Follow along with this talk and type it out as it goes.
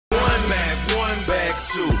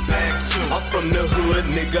to. I'm from the hood,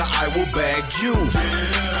 nigga, I will bag you.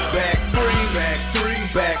 Back three,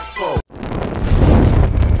 back four.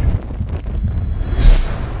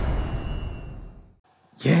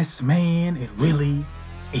 Yes, man, it really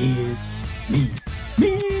is me.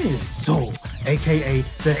 So, aka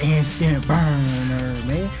the instant burner,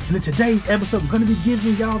 man. And in today's episode, we're gonna be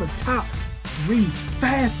giving y'all the top 3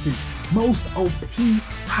 fastest, most OP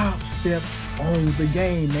hop steps on the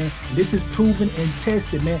game, man. This is proven and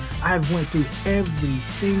tested, man. I've went through every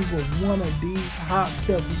single one of these hop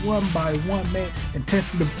steps one by one, man, and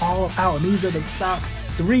tested them all out. And these are the top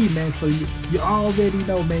 3, man. So you already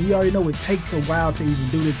know, man. You already know it takes a while to even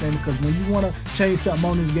do this, man, because when you want to change something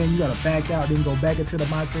on this game, you gotta back out, then go back into the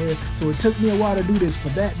microwave. So it took me a while to do this. For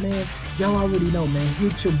that, man, y'all already know, man.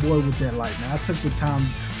 Hit your boy with that like, man. I took the time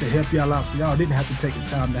to help y'all out, so y'all didn't have to take the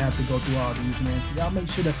time to have to go through all these, man. So y'all make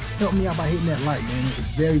sure to help me out by hitting that like, man.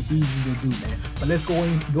 It's very easy to do, man. But let's go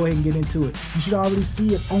ahead and get into it. You should already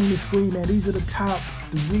see it on the screen, man. These are the top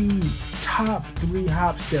three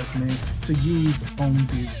hop steps, man, to use on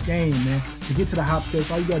this game, man. To get to the hop steps,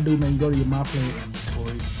 all you gotta do, man, you go to your My Player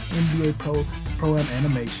inventory, NBA Pro-Am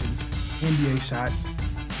animations, NBA shots.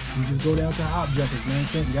 You just go down to hop jumpers, man.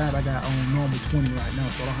 Thank God I got on normal 20 right now,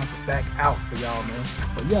 so I don't have to back out for y'all, man.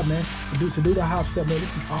 But yeah, man, to do the hop step, man,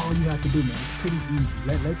 this is all you have to do, man. It's pretty easy.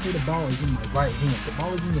 Let's say the ball is in my right hand. The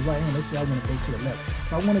ball is in the right hand. Let's say I want to go to the left.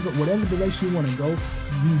 So I want to go whatever direction you want to go.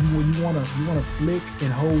 You want to flick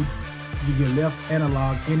and hold your left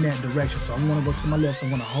analog in that direction. So I want to go to my left. So I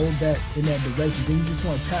want to hold that in that direction. Then you just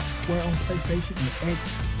want to tap square on PlayStation and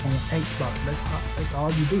X on Xbox. That's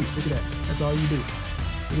all you do. Look at that. That's all you do.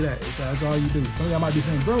 Look at that. That's all you do. Some of y'all might be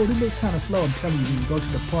saying, bro, this looks kind of slow. I'm telling you, when you go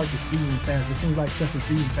to the park, it's even faster. It seems like stuff is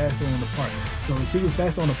even faster on the park. So it's even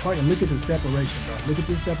faster on the park, and look at the separation, bro. Look at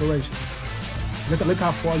this separation. Look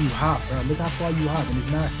how far you hop, bro. Look how far you hop, and it's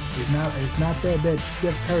not that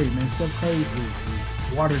Steph Curry, man. Steph Curry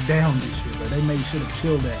is watered down this year, bro. They made sure to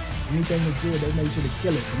kill that. Anything that's good, they made sure to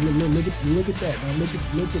kill it. Look at that, man. Look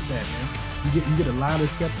at that, man. You get a lot of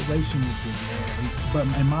separation with this, man. But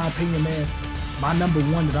in my opinion, man, my number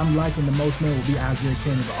 1 that I'm liking the most, man, will be Isaiah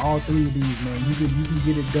Canaan. But all 3 of these, man, you can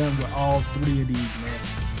get it done with all 3 of these, man.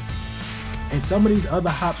 And some of these other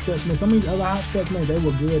hop steps, man, man, they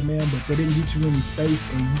were good, man, but they didn't get you any space,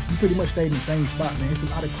 and you pretty much stayed in the same spot, man. It's a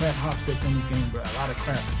lot of crap hop steps on this game, bro. A lot of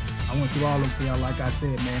crap. I went through all of them for y'all, like I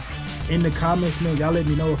said, man. In the comments, man, y'all let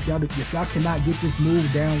me know if y'all cannot get this move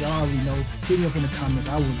down. Y'all already know. Hit me up in the comments.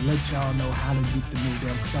 I will let y'all know how to get the move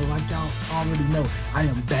down, because like y'all already know, I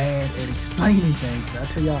am bad at explaining things. But I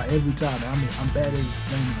tell y'all every time, man, I'm bad at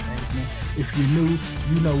explaining things, man. If you're new,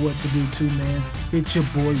 you know what to do too, man. Hit your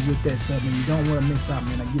boy with that sub, man. You don't want to miss out,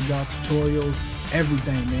 man. I give y'all tutorials,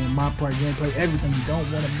 everything, man. My part gameplay, everything. You don't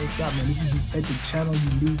want to miss out, man. This is at the channel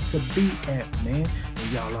you need to be at, man.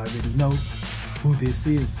 And y'all already know who this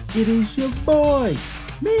is. It is your boy,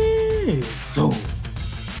 Miss.